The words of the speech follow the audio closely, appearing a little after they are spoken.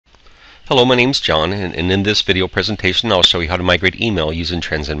Hello, my name's John, and in this video presentation I'll show you how to migrate email using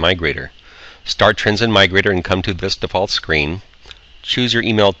Transend Migrator. Start Transend Migrator and come to this default screen. Choose your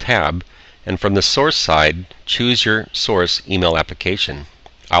email tab, and from the source side, choose your source email application.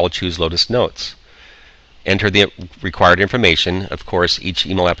 I will choose Lotus Notes. Enter the required information. Of course, each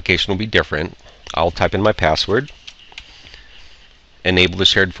email application will be different. I'll type in my password. Enable the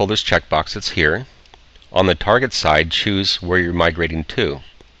shared folders checkbox that's here. On the target side, choose where you're migrating to.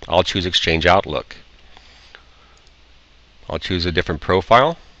 I'll choose Exchange Outlook. I'll choose a different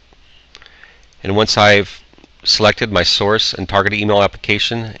profile. And once I've selected my source and target email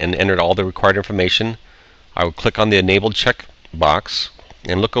application and entered all the required information, I will click on the enabled check box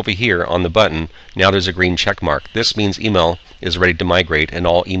and look over here on the button. Now there's a green check mark. This means email is ready to migrate and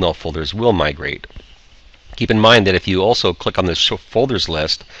all email folders will migrate. Keep in mind that if you also click on the folders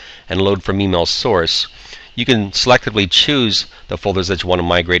list and load from email source, you can selectively choose the folders that you want to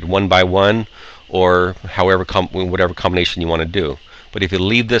migrate one by one, or whatever combination you want to do. But if you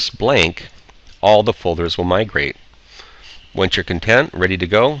leave this blank, all the folders will migrate. Once you're content, ready to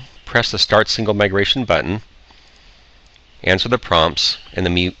go, press the Start Single Migration button, answer the prompts, and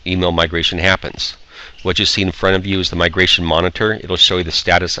the email migration happens. What you see in front of you is the migration monitor. It'll show you the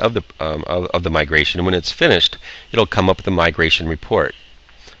status of the migration, and when it's finished, it'll come up with the migration report.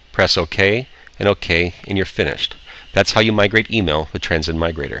 Press OK and OK, and you're finished. That's how you migrate email with Transend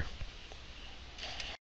Migrator.